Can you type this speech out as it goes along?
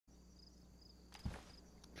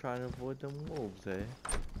Trying to avoid them wolves, eh?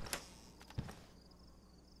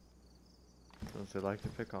 Since they like to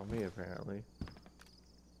pick on me, apparently.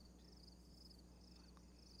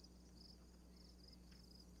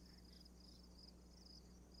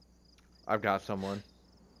 I've got someone.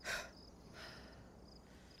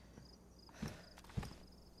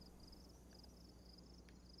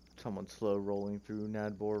 Someone slow rolling through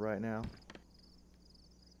Nadbor right now.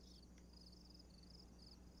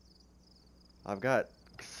 I've got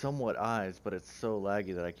somewhat eyes, but it's so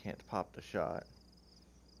laggy that I can't pop the shot.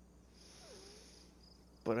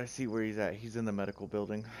 But I see where he's at. He's in the medical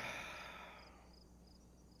building.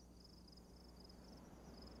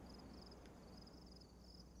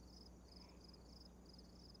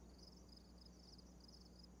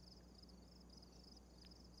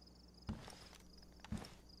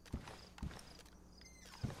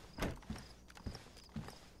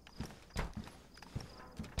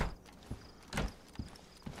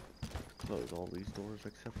 Close all these doors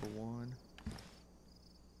except for one.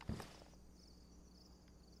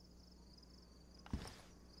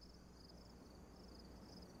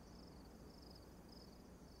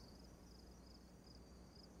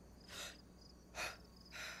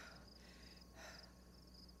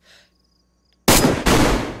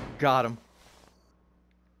 Got him.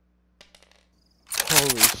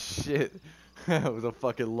 Holy shit. That was a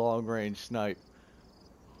fucking long range snipe.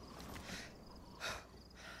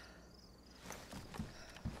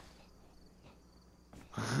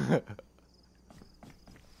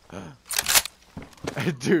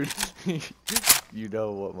 Dude, you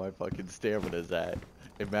know what my fucking stamina's at.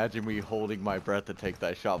 Imagine me holding my breath to take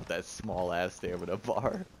that shot with that small ass stamina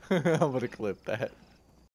bar. I'm gonna clip that.